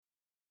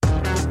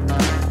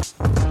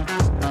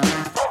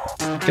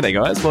G'day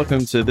guys,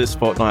 welcome to this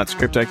fortnight's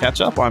Crypto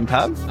Catch-Up. I'm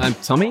Pav. I'm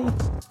Tommy.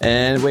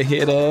 And we're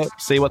here to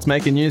see what's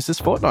making news this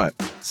fortnight.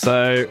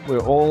 So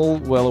we're all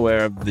well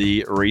aware of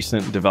the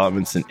recent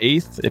developments in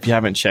ETH. If you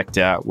haven't checked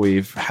out,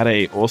 we've had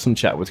an awesome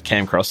chat with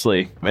Cam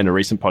Crossley in a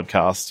recent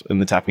podcast in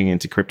the Tapping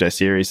Into Crypto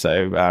series.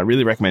 So I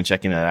really recommend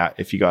checking that out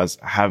if you guys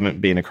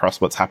haven't been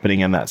across what's happening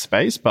in that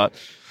space. But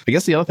I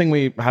guess the other thing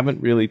we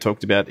haven't really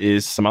talked about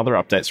is some other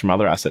updates from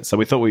other assets. So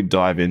we thought we'd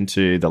dive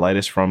into the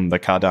latest from the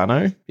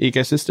Cardano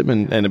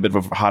ecosystem and a bit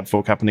of a hard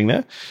fork happening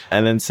there.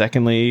 And then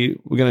secondly,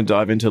 we're going to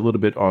dive into a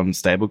little bit on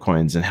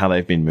stablecoins and how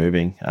they've been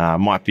moving.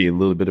 Might be a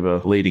little bit of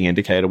a leading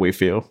indicator, we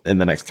feel, in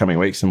the next coming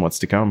weeks and what's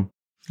to come.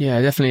 Yeah,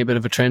 definitely a bit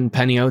of a trend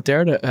panning out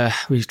there that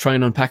we try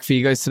and unpack for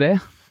you guys today.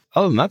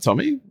 Other than that,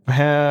 Tommy,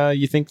 how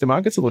you think the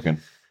markets are looking?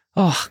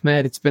 Oh,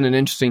 man, it's been an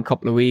interesting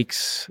couple of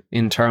weeks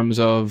in terms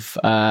of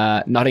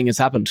nothing has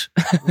happened.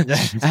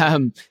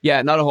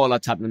 Not a whole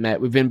lot's happening,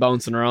 mate. We've been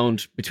bouncing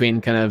around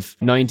between kind of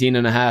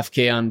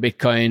 19.5K on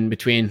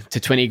Bitcoin to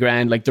 20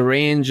 grand. Like the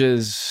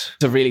ranges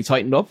have really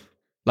tightened up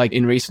like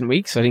in recent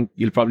weeks. I think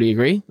you'll probably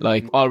agree.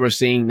 Like all we're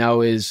seeing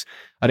now is,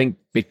 I think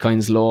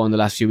Bitcoin's low in the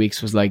last few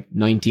weeks was like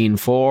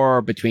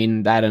 19.4,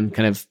 between that and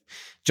kind of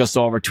just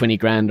over 20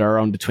 grand or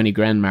around the 20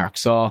 grand mark.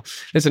 So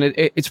listen,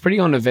 it's pretty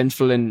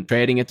uneventful in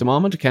trading at the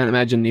moment. I can't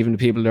imagine even the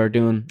people that are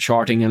doing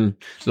shorting and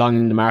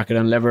longing the market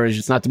on leverage,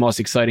 it's not the most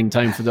exciting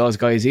time for those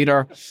guys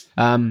either.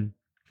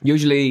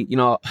 Usually,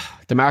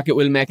 the market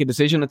will make a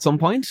decision at some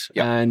point,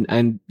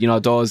 and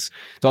those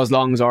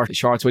longs or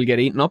shorts will get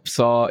eaten up.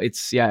 So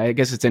I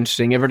guess it's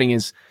interesting. Everything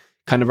is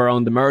kind of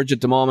around the merge at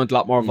the moment, a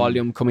lot more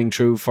volume coming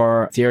through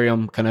for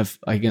Ethereum. Kind of,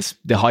 I guess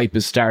the hype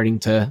is starting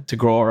to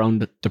grow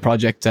around the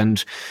project.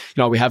 And,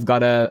 we have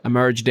got a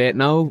merge date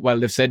now. Well,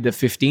 they've said the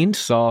 15th.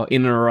 So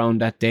in and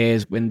around that day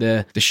is when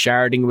the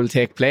sharding will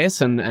take place.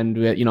 And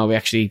we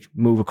actually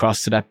move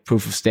across to that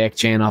proof of stake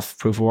chain off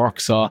proof of work.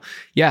 So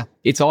yeah,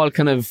 it's all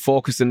kind of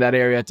focused in that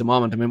area at the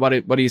moment. I mean, what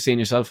are you seeing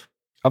yourself?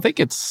 I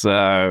think it's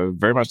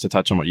very much to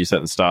touch on what you said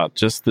at the start,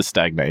 just the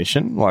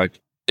stagnation.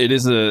 Like, it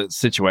is a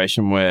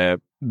situation where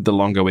the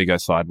longer we go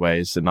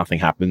sideways and nothing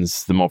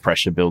happens, the more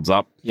pressure builds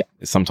up. Yeah,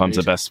 it's sometimes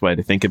the best way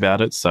to think about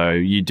it. So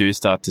you do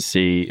start to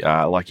see,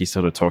 like you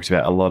sort of talked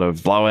about, a lot of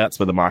blowouts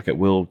where the market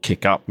will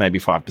kick up maybe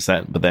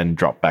 5%, but then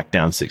drop back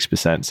down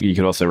 6%. So you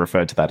could also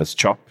refer to that as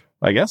chop,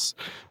 I guess.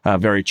 A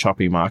very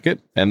choppy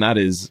market. And that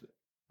is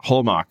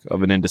hallmark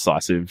of an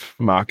indecisive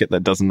market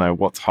that doesn't know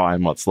what's high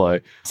and what's low.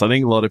 So I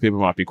think a lot of people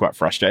might be quite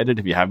frustrated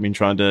if you have been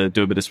trying to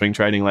do a bit of swing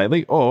trading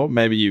lately, or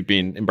maybe you've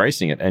been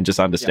embracing it and just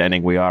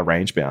understanding we are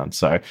range bound.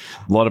 So a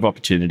lot of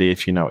opportunity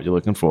if you know what you're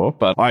looking for.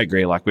 But I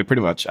agree, like we're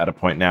pretty much at a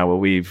point now where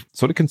we've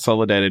sort of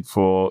consolidated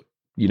for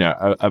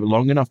a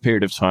long enough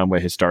period of time where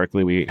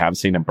historically we have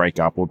seen a break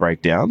up or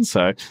break down.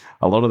 So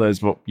a lot of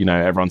those,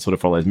 everyone sort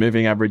of follows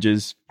moving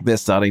averages. They're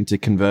starting to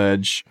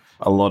converge.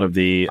 A lot of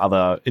the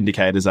other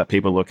indicators that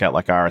people look at,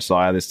 like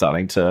RSI, they're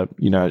starting to,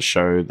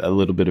 show a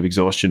little bit of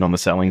exhaustion on the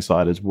selling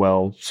side as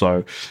well.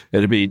 So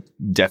it'll be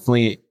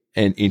definitely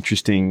an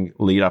interesting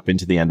lead up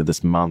into the end of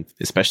this month,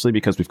 especially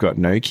because we've got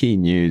no key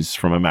news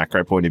from a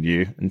macro point of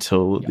view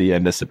until the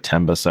end of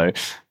September. So a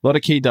lot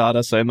of key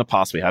data. So in the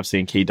past, we have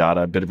seen key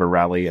data, a bit of a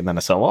rally and then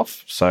a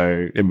sell-off.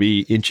 So it'd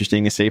be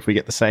interesting to see if we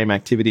get the same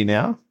activity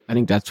now. I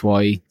think that's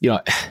why,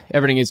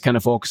 everything is kind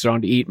of focused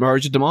around the ETH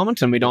merge at the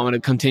moment, and we don't want to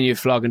continue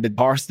flogging the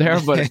horse there,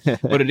 but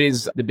it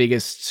is the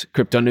biggest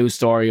crypto news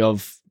story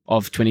of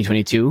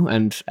 2022,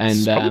 and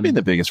it's probably been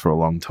the biggest for a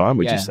long time.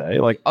 Would you say?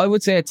 Like, I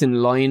would say it's in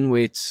line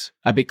with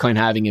a Bitcoin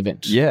halving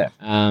event. Yeah.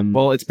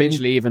 Well, it's been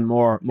even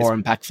more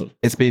impactful.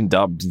 It's been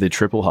dubbed the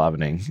triple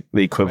halvening,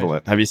 the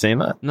equivalent. Right. Have you seen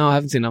that? No, I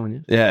haven't seen that one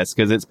yet. Yeah, it's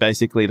because it's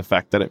basically the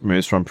fact that it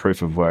moves from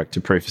proof of work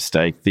to proof of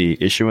stake. The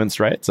issuance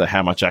rate, so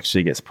how much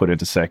actually gets put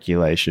into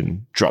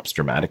circulation, drops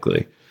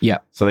dramatically. Yeah.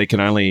 So they can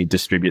only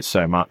distribute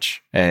so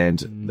much, and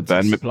the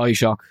burn supply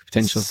shock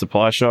potential,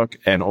 supply shock,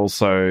 and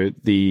also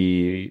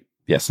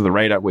so the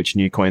rate at which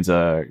new coins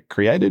are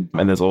created.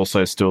 And there's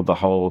also still the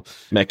whole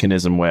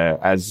mechanism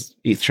where as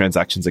ETH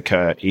transactions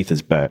occur, ETH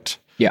is burnt.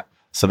 Yeah.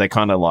 So they're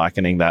kind of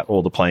likening that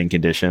all the playing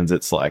conditions.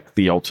 It's like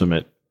the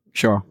ultimate.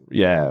 Sure.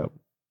 Yeah.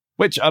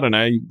 Which I don't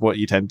know what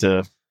you tend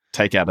to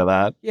take out of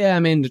that. Yeah,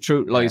 I mean, the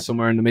truth lies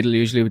somewhere in the middle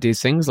usually with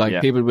these things.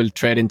 Like people will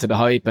trade into the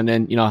hype, and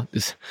then,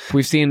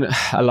 we've seen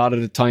a lot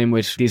of the time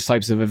with these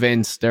types of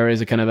events, there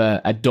is a kind of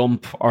a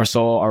dump or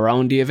so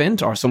around the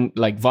event, or some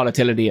like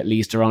volatility at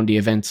least around the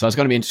event. So it's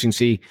going to be interesting to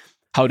see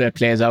how that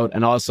plays out,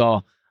 and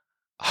also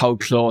how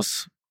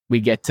close we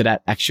get to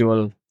that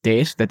actual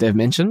date that they've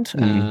mentioned.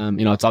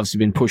 It's obviously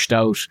been pushed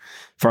out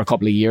for a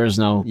couple of years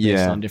now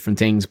based on different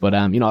things, but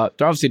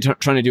they're obviously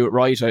trying to do it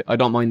right. I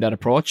don't mind that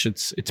approach.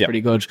 It's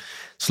pretty good,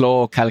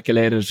 slow,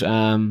 calculated.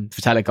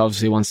 Vitalik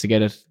obviously wants to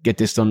get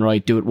this done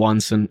right, do it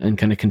once and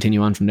kind of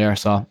continue on from there.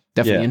 So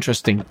definitely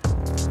interesting.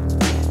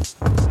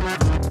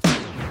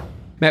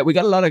 Mate, we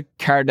got a lot of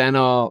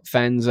Cardano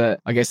fans, I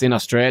guess, in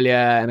Australia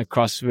and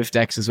across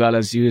SwiftX as well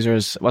as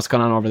users. What's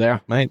going on over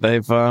there? Mate,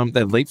 they've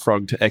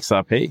leapfrogged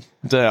XRP.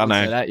 I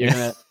know. You're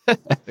gonna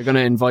They're going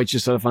to invite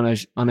yourself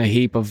on a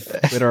heap of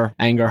Twitter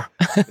anger.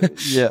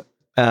 Yeah.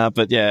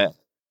 But yeah,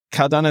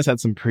 Cardano's had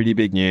some pretty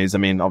big news. I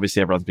mean,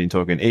 obviously everyone's been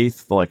talking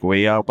ETH like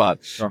we are, but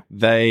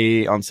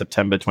they on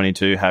September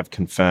 22 have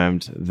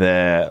confirmed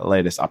their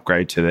latest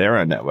upgrade to their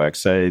own network.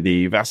 So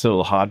the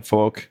Vassal hard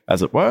fork,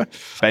 as it were,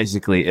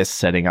 basically is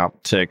setting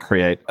up to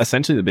create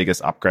essentially the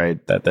biggest upgrade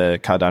that the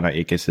Cardano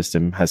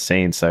ecosystem has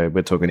seen. So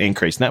we're talking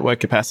increased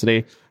network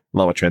capacity,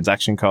 lower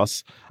transaction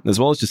costs, as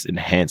well as just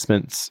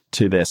enhancements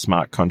to their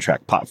smart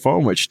contract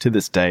platform, which to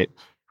this date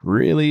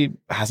really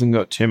hasn't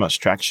got too much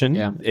traction.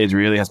 Yeah. It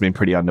really has been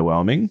pretty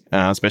underwhelming,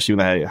 especially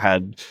when they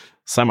had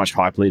so much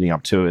hype leading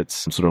up to its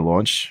sort of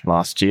launch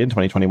last year in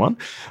 2021.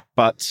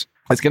 But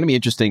it's going to be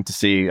interesting to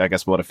see, I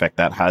guess, what effect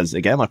that has.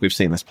 Again, like we've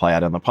seen this play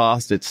out in the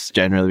past, it's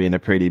generally been a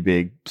pretty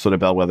big sort of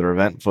bellwether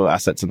event for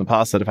assets in the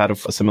past that have had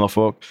a similar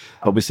fork.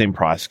 But we've seen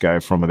price go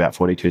from about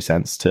 42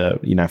 cents to,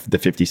 the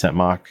 50 cent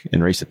mark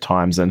in recent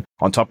times. And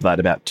on top of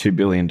that, about $2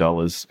 billion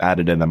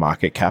added in the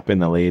market cap in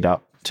the lead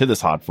up to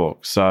this hard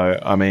fork. So,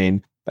 I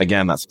mean,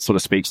 again, that sort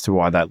of speaks to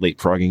why that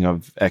leapfrogging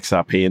of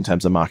XRP in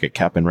terms of market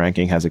cap and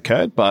ranking has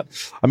occurred. But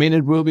I mean,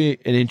 it will be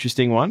an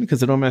interesting one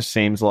because it almost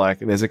seems like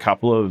there's a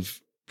couple of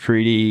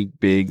pretty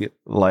big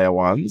layer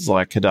ones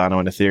like Cardano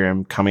and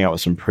Ethereum coming out with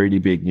some pretty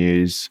big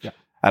news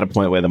at a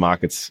point where the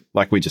market's,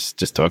 like we just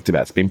talked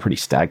about, it's been pretty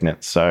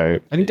stagnant. So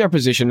I think they're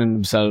positioning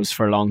themselves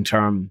for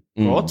long-term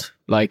growth.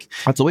 Like,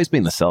 it's always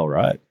been the sell,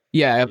 right?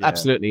 Yeah,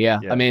 absolutely. Yeah.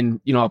 I mean,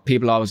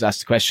 people always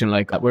ask the question,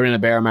 like, we're in a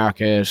bear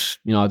market,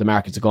 the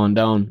markets are going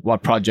down.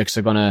 What projects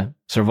are going to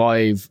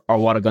survive or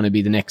what are going to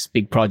be the next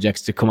big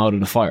projects to come out of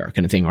the fire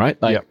kind of thing, right?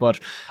 But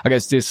I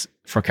guess this,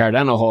 for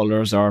Cardano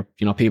holders or,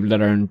 people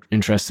that are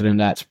interested in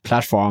that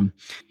platform,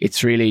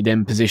 it's really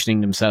them positioning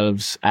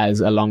themselves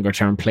as a longer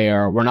term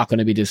player. We're not going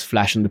to be this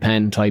flash in the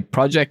pan type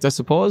project, I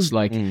suppose.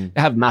 Like, they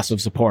have massive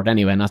support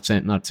anyway, not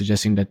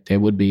suggesting that they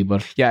would be,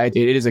 but yeah, it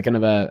is a kind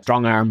of a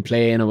strong arm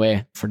play in a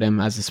way for them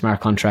as a smart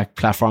contract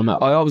platform. I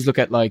always look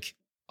at like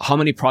how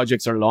many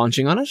projects are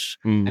launching on it,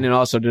 and then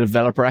also the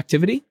developer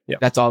activity. Yeah.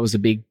 That's always a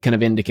big kind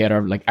of indicator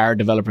of like, are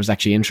developers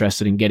actually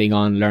interested in getting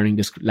on, learning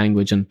this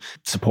language and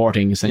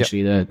supporting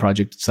essentially the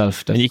project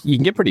itself. And you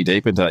can get pretty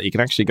deep into that. You can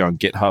actually go on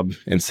GitHub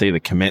and see the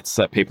commits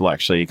that people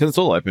actually, because it's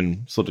all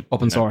open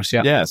source.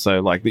 Yeah. So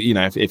like,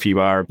 if you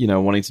are,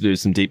 wanting to do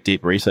some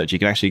deep research, you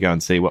can actually go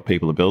and see what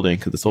people are building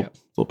because it's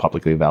all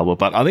publicly available.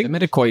 But I think they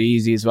made it quite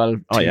easy as well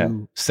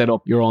to set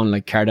up your own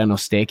like Cardano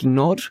staking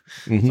node.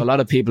 So a lot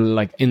of people,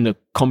 like in the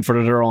comfort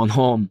of their own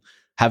home,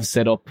 have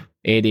set up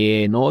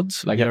ADA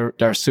nodes. Like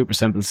they're super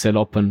simple to set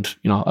up, and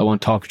I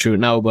won't talk through it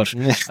now, but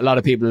a lot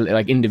of people,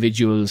 like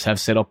individuals, have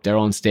set up their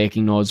own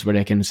staking nodes where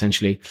they can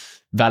essentially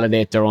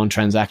validate their own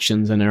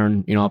transactions and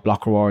earn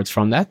block rewards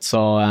from that.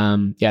 So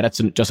that's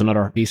just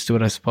another piece to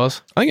it, I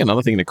suppose. I think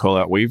another thing to call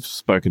out, we've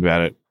spoken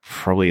about it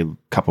probably a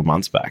couple of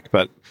months back,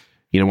 but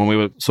when we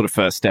were sort of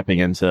first stepping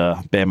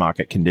into bear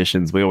market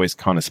conditions, we always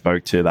kind of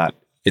spoke to that.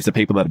 It's the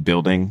people that are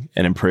building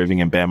and improving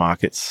in bear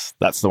markets.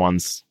 That's the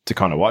ones to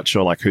kind of watch,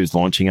 or like who's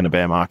launching in a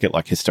bear market.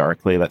 Like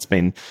historically, that's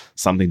been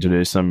something to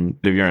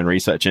do your own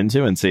research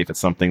into and see if it's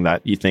something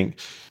that you think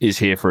is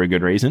here for a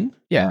good reason.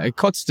 Yeah, it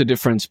cuts the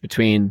difference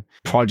between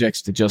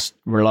projects that just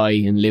rely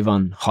and live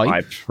on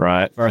hype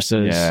right,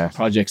 versus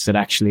projects that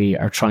actually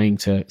are trying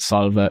to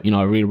solve a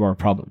real world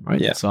problem, right?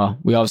 Yeah. So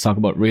we always talk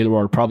about real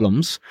world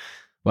problems.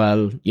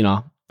 Well,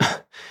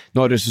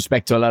 no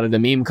disrespect to a lot of the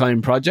meme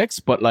kind projects,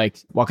 but like,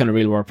 what kind of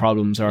real world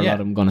problems are a lot of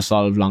them going to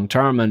solve long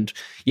term? And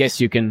yes,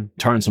 you can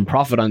turn some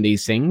profit on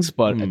these things,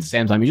 but at the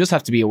same time, you just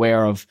have to be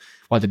aware of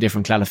what the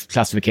different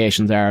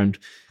classifications are. And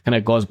kind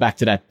of goes back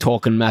to that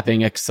token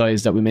mapping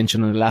exercise that we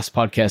mentioned in the last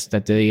podcast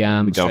that the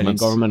Australian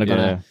government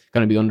are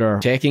going to be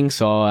undertaking.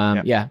 So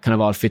kind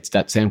of all fits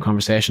that same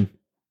conversation.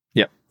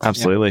 Yeah,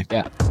 absolutely.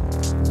 Yeah.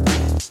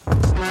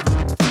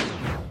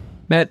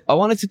 Matt, I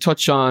wanted to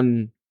touch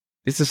on,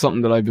 this is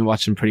something that I've been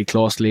watching pretty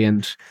closely,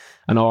 and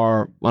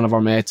one of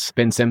our mates,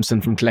 Ben Simpson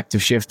from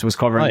Collective Shift, was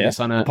covering this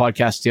on a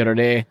podcast the other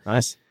day.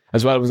 Nice.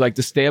 As well, it was like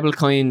the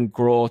stablecoin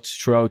growth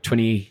throughout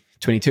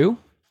 2022.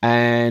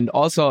 And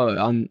also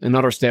on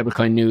another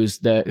stablecoin news,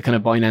 the kind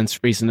of Binance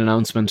recent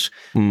announcement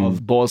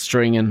of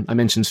bolstering, and I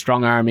mentioned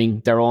strong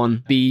arming their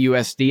own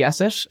BUSD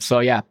asset. So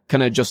yeah,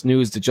 kind of just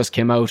news that just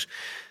came out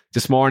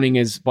this morning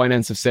is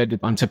Binance have said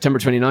that on September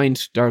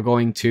 29th, they're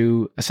going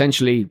to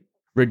essentially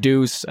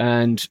reduce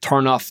and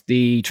turn off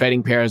the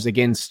trading pairs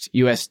against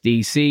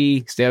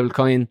USDC,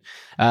 stablecoin,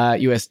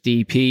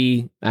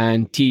 USDP,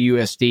 and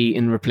TUSD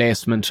in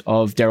replacement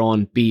of their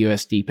own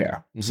BUSD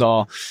pair.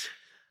 So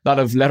a lot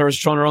of letters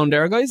thrown around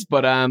there, guys.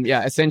 But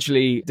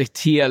essentially the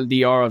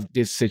TLDR of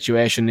this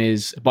situation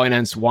is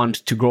Binance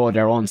want to grow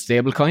their own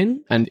stablecoin.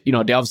 And, they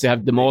obviously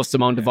have the most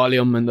amount of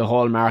volume in the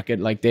whole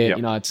market. Like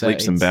it's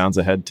leaps and bounds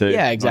ahead too.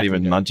 Yeah, exactly. Not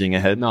even nudging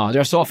ahead. No,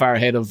 they're so far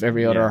ahead of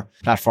every other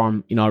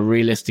platform,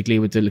 realistically,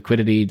 with the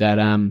liquidity that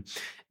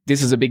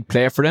this is a big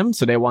play for them.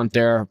 So they want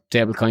their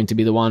stablecoin to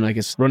be the one, I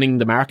guess, running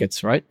the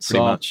markets, right?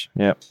 Pretty much.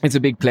 Yeah. It's a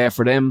big play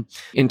for them.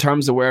 In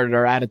terms of where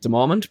they're at the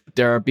moment,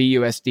 their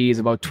BUSD is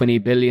about 20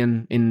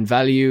 billion in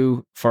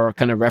value. For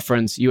kind of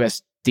reference,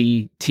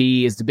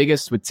 USDT is the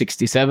biggest with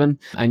 67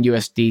 and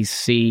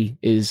USDC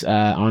is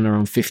on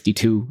around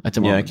 52 at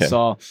the moment. Yeah, okay.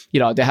 So,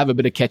 they have a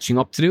bit of catching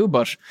up to do.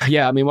 But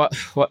yeah, I mean, what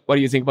do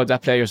you think about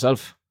that play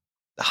yourself?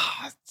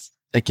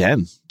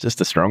 Again, just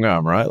a strong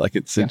arm, right? Like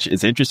it's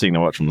interesting to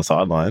watch from the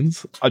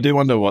sidelines. I do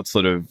wonder what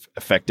sort of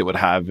effect it would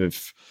have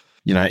if,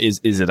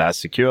 is it as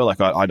secure?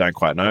 Like I don't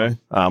quite know.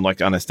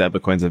 Like I know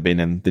stablecoins have been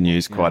in the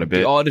news quite a bit.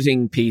 The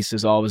auditing piece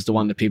is always the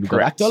one that people go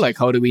back to. Like,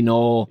 how do we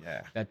know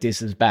that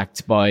this is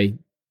backed by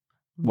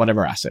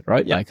whatever asset,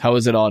 right? Like, how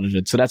is it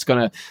audited? So that's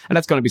gonna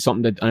be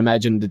something that I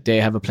imagine that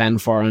they have a plan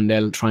for and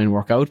they'll try and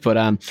work out. But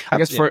I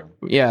guess for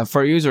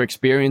a user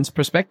experience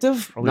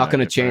perspective, probably not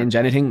going to change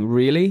anything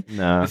really.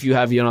 No. If you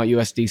have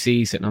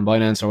USDC sitting on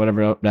Binance or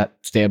whatever that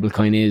stable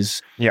coin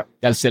is,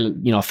 they'll still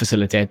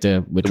facilitate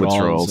the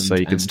withdrawals, so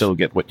you can still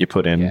get what you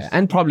put in,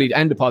 and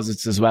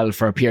deposits as well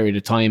for a period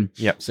of time.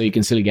 So you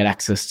can still get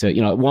access to.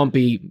 It won't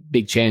be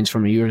big change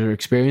from a user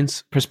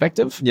experience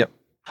perspective.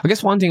 I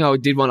guess one thing I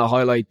did want to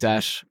highlight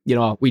that,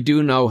 we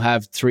do now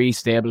have 3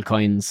 stable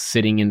coins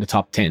sitting in the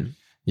top 10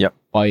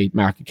 by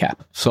market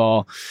cap.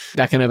 So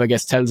that kind of, I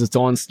guess, tells its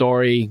own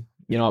story.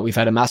 We've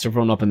had a massive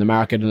run up in the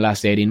market in the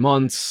last 18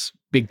 months,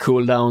 big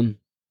cool down,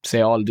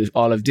 say all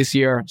of this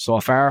year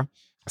so far.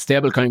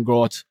 Stablecoin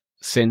growth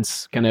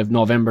since kind of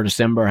November,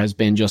 December has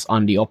been just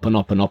on the up and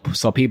up and up.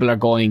 So people are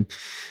going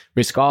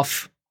risk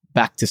off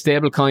back to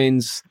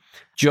stablecoins.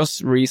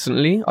 Just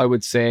recently, I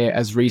would say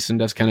as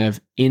recent as kind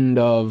of end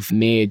of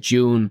May,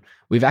 June,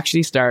 we've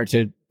actually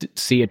started to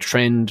see a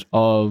trend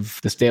of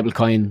the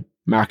stablecoin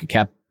market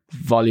cap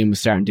volume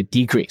starting to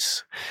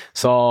decrease.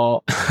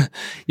 So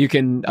you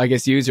can, I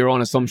guess, use your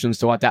own assumptions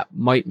to what that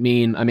might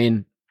mean. I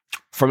mean,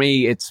 for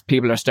me, it's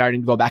people are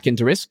starting to go back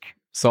into risk.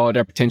 So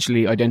they're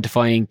potentially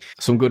identifying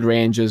some good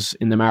ranges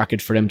in the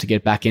market for them to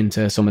get back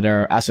into some of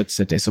their assets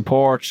that they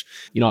support.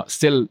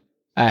 Still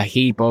a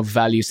heap of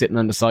value sitting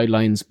on the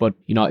sidelines, but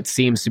it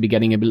seems to be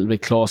getting a little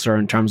bit closer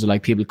in terms of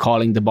like people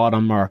calling the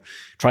bottom or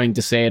trying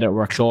to say that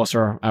we're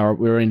closer or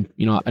we're in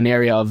an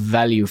area of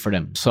value for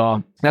them.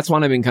 So that's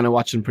one I've been kind of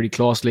watching pretty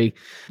closely.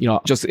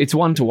 Just it's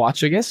one to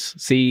watch, I guess.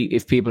 See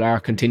if people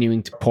are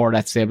continuing to pour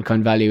that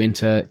stablecoin value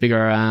into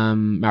bigger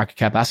market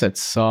cap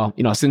assets. So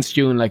since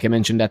June, like I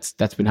mentioned, that's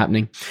been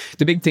happening.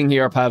 The big thing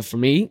here, Pav, for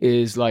me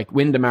is like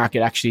when the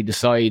market actually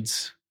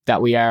decides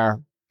that we are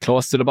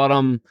close to the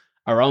bottom,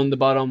 around the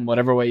bottom,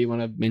 whatever way you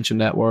want to mention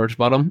that word,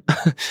 bottom,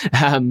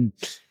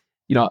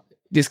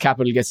 this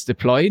capital gets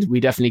deployed, we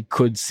definitely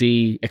could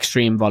see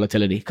extreme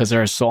volatility because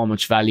there's so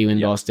much value in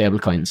those stable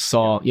coins.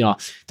 So,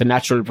 the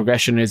natural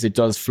progression is it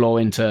does flow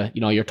into,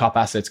 your top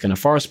assets kind of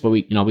first, but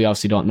we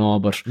obviously don't know.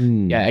 But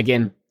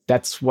again,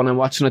 that's what I'm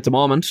watching at the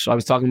moment. I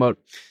was talking about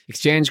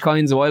exchange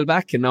coins a while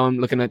back, and now I'm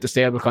looking at the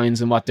stable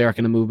coins and what their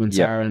kind of movements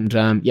are. And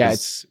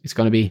it's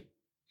going to be.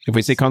 If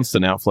we see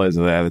constant outflows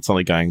there, it's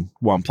only going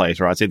one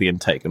place, right? It's either getting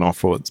taken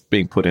off or it's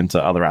being put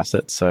into other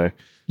assets. So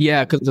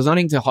because there's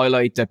nothing to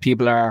highlight that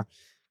people are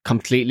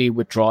completely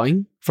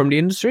withdrawing from the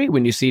industry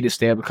when you see the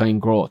stablecoin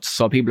growth.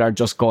 So people are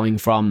just going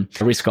from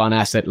a risk-on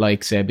asset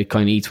like, say,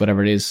 Bitcoin ETH,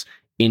 whatever it is,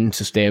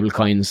 into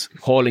stablecoins,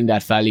 holding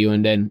that value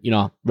and then,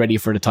 ready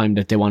for the time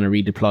that they want to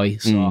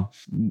redeploy. So,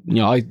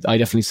 I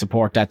definitely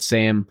support that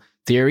same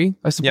theory,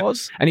 I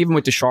suppose. And even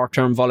with the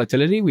short-term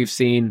volatility, we've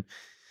seen...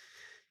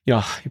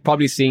 you're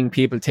probably seeing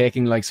people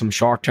taking like some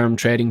short-term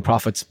trading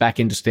profits back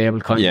into stable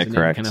coins and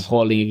then kind of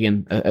holding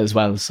again as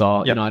well.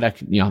 So, a lot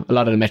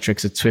of the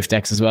metrics at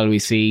SwiftX as well, we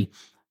see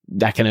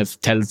that kind of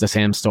tells the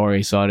same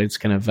story. So it's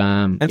kind of,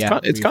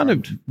 it's kind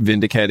of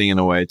vindicating in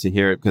a way to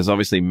hear it because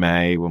obviously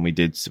May, when we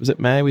did, was it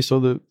May? We saw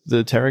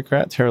the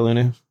Terra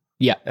Luna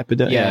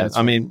epidemic. Yeah.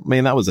 I mean,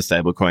 that was a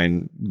stable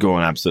coin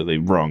going absolutely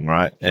wrong,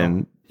 right?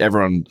 And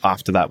everyone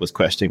after that was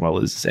questioning, well,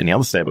 is any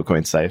other stable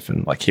coin safe?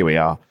 And like, here we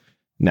are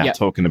now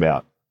talking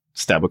about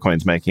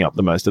stablecoins making up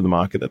the most of the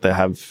market that they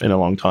have in a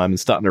long time and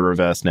starting to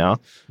reverse now.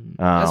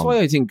 That's why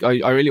I think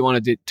I really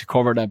wanted to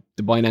cover the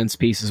Binance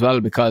piece as well,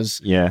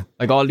 because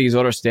like all these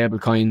other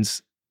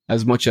stablecoins,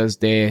 as much as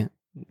they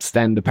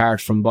stand apart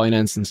from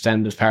Binance and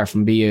stand apart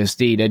from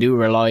BUSD, they do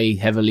rely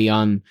heavily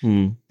on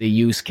the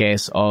use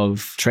case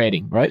of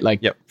trading, right?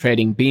 Like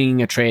trading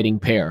being a trading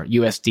pair,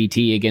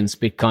 USDT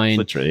against Bitcoin,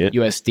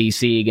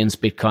 USDC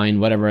against Bitcoin,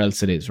 whatever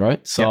else it is,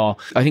 right? So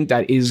I think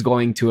that is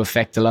going to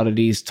affect a lot of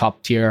these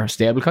top tier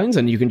stablecoins,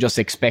 and you can just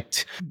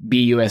expect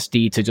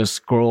BUSD to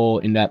just grow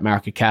in that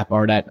market cap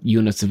or that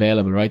units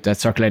available, right? That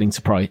circulating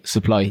supply.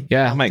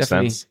 Yeah, that makes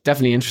sense.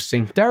 Definitely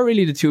interesting. They're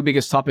really the two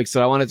biggest topics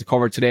that I wanted to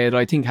cover today that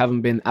I think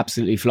haven't been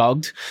absolutely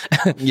flogged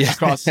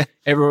across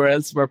everywhere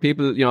else where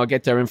people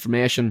get their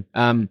information.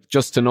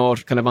 Just to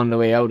note, kind of on the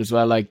way out as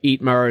well, like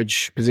ETH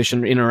merge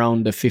position in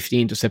around the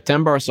 15th of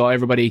September, so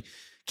everybody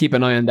keep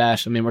an eye on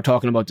that. I mean, we're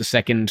talking about the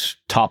second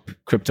top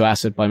crypto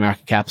asset by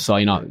market cap. So,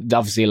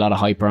 obviously a lot of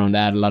hype around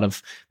that, a lot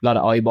of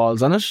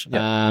eyeballs on it.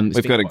 Yeah.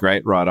 We've got a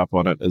great write-up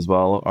on it as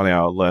well on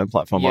our Learn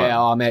platform.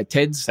 Yeah, mate,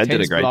 Ted's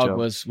did a great blog job.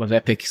 was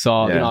epic.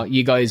 So,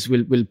 you guys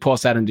will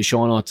post that in the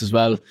show notes as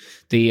well.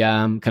 The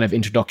kind of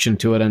introduction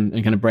to it and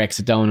kind of breaks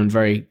it down in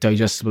very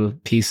digestible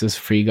pieces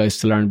for you guys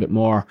to learn a bit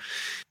more.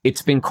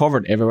 It's been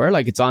covered everywhere.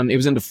 Like it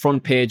was in the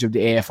front page of the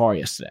AFR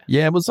yesterday.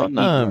 Yeah, it was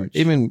on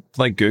even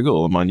like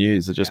Google on my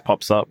news. It just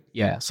pops up.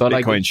 Yeah, so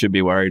Bitcoin should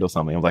be worried or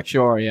something. I'm like,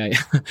 sure, yeah.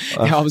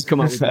 They always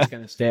come up with these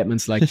kind of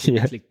statements like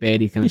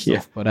clickbaity kind of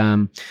stuff. But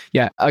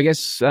I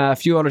guess a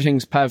few other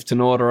things, Pav, to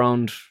note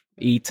around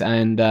ETH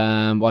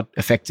and what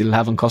effect it'll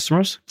have on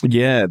customers.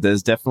 Yeah,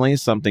 there's definitely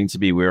something to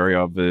be wary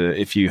of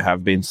if you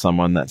have been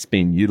someone that's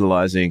been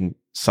utilizing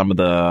some of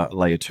the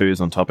layer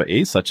 2s on top of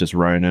ETH, such as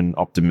Ronin,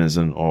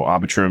 Optimism, or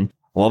Arbitrum.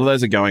 A lot of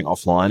those are going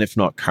offline, if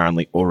not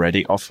currently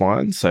already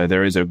offline. So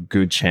there is a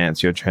good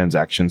chance your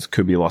transactions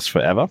could be lost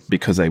forever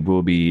because they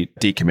will be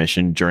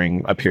decommissioned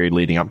during a period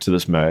leading up to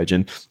this merge.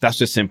 And that's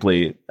just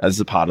simply as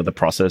a part of the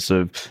process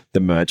of the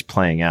merge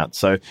playing out.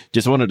 So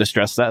just wanted to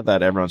stress that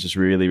everyone's just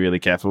really, really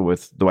careful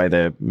with the way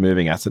they're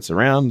moving assets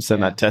around.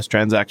 Send that test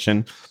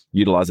transaction.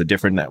 Utilize a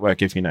different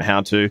network if you know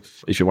how to.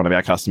 If you're one of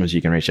our customers,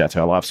 you can reach out to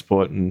our live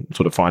support and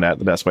sort of find out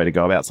the best way to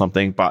go about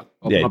something. But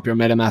open up your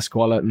MetaMask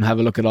wallet and have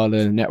a look at all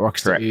the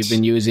networks that you've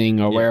been using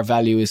or where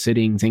value is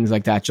sitting, things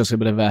like that. Just a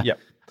bit of a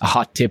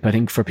hot tip, I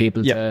think, for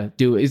people to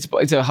do.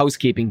 It's a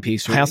housekeeping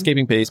piece. Really.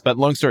 Housekeeping piece. But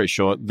long story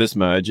short, this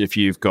merge, if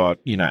you've got,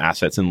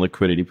 assets in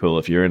liquidity pool,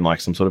 if you're in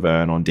like some sort of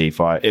earn on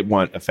DeFi, it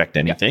won't affect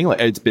anything. Like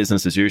it's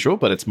business as usual,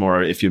 but it's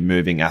more if you're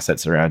moving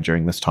assets around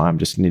during this time,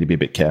 just need to be a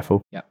bit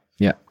careful.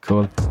 Yeah,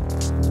 cool.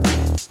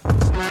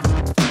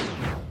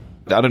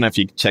 I don't know if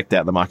you checked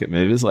out the market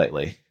movers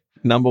lately.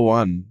 Number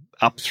one,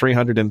 up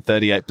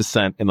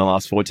 338% in the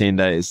last 14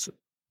 days.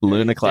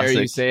 Luna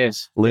Classic.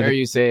 There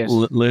you say it.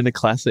 Luna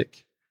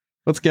Classic.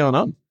 What's going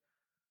on?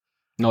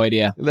 No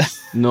idea.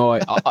 No.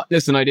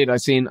 Listen, I did. I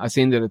seen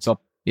that it's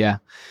up. Yeah.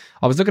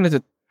 I was looking at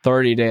the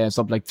 30 days, it's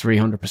up like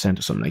 300%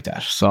 or something like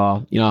that.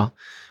 So,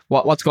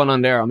 what's going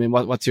on there? I mean,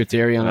 what's your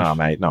theory on it? Oh,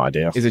 mate, no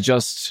idea. Is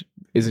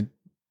it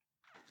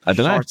I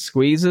don't know. Short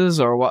squeezes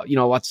or what?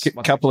 What's a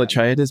couple of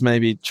traders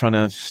maybe trying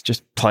to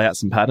just play out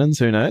some patterns.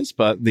 Who knows?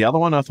 But the other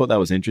one I thought that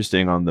was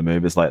interesting on the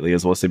movers lately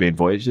has also been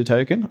Voyager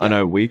token. I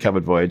know we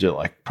covered Voyager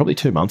like probably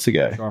 2 months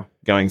ago,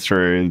 going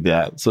through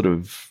that sort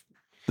of.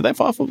 Did they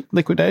file for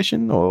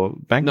liquidation or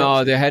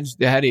bankruptcy? No,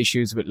 they had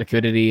issues with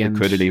liquidity and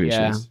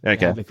issues.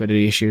 Okay,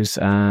 liquidity issues.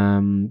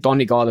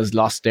 Donegal has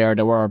lost there.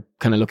 They were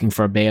kind of looking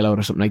for a bailout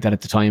or something like that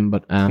at the time.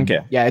 But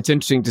it's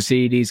interesting to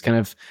see these kind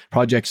of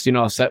projects.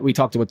 We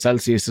talked about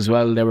Celsius as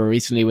well. They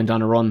recently went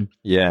on a run.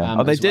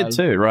 Yeah, they did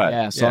too, right?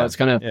 Yeah, so it's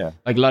kind of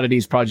like a lot of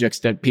these projects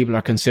that people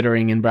are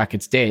considering in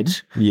brackets dead.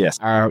 Yes,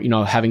 are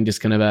having this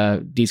kind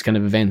of these kind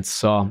of events.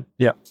 So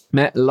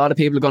a lot of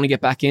people are going to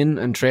get back in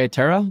and trade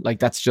Terra. Like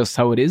that's just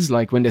how it is.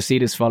 Like when they see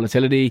this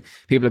volatility,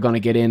 people are going to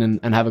get in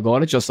and have a go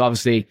at it. Just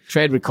obviously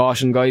trade with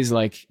caution, guys.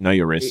 Like know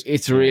your risk.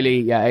 It's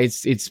really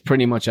it's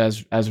pretty much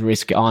as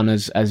risk on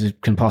as it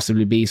can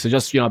possibly be. So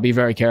just be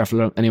very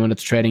careful of anyone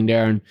that's trading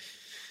there and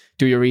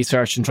do your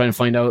research and try and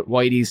find out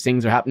why these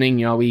things are happening.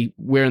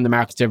 We're in the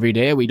markets every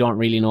day. We don't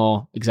really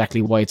know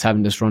exactly why it's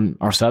having this run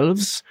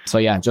ourselves. So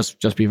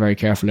just be very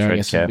careful there. I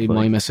guess would be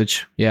my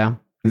message. Yeah.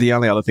 The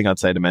only other thing I'd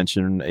say to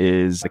mention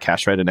is the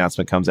cash rate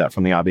announcement comes out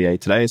from the RBA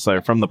today.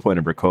 So from the point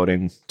of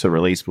recording to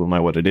release, we'll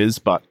know what it is,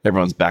 but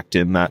everyone's backed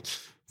in that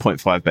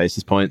 0.5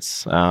 basis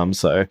points.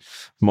 So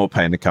more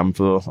pain to come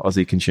for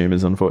Aussie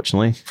consumers,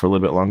 unfortunately, for a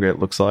little bit longer, it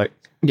looks like.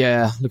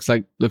 Yeah, looks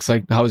like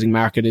the housing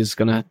market is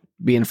going to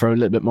be in for a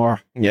little bit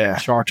more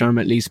short term,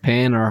 at least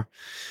pain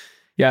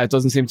it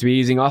doesn't seem to be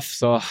easing off.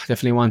 So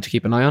definitely want to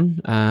keep an eye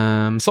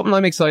on. Something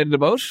I'm excited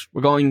about.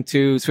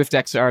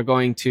 SwiftX are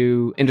going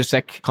to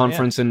Intersec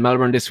conference in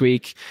Melbourne this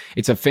week.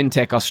 It's a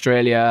FinTech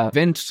Australia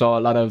event. So a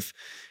lot of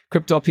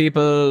crypto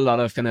people, a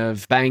lot of kind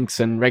of banks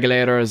and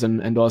regulators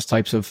and those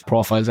types of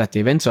profiles at the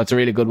event. So it's a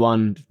really good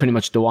one, pretty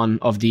much the one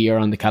of the year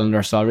on the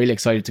calendar. So really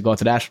excited to go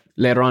to that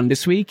later on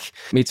this week,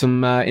 meet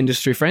some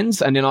industry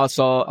friends. And then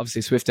also,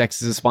 obviously,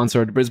 SwiftX is a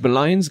sponsor of the Brisbane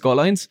Lions, Go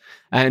Lions,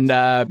 and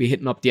be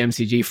hitting up the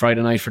MCG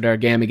Friday night for their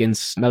game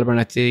against Melbourne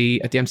at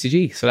the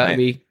MCG. So that'll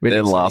be really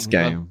their last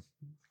game.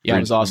 Yeah, it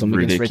was awesome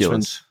against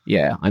Richmond.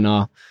 Yeah, I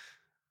know.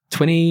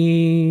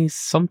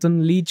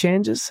 20-something lead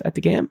changes at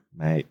the game.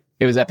 Mate.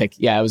 It was epic.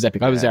 Yeah, it was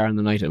epic. I was there on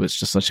the night. It was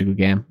just such a good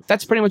game.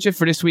 That's pretty much it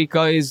for this week,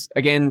 guys.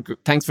 Again,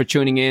 thanks for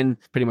tuning in.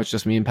 Pretty much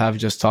just me and Pav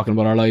just talking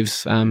about our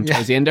lives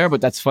towards the end there, but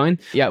that's fine.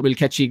 Yeah, we'll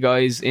catch you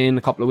guys in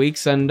a couple of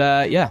weeks and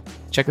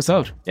check us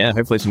out. Yeah,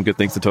 hopefully some good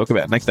things to talk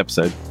about next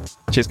episode.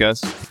 Cheers,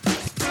 guys.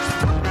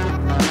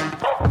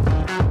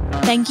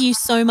 Thank you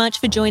so much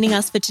for joining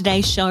us for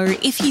today's show.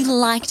 If you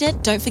liked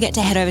it, don't forget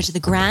to head over to the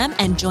gram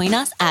and join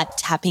us at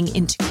Tapping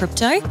Into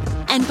Crypto.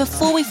 And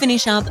before we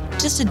finish up,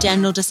 just a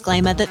general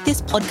disclaimer that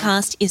this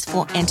podcast is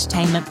for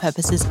entertainment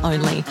purposes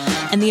only.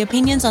 And the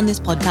opinions on this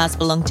podcast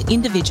belong to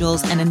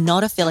individuals and are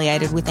not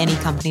affiliated with any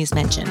companies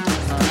mentioned.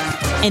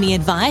 Any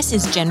advice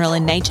is general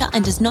in nature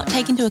and does not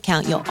take into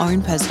account your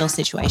own personal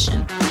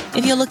situation.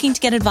 If you're looking to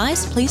get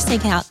advice, please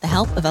seek out the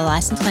help of a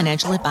licensed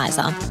financial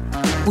advisor.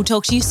 We'll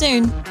talk to you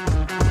soon.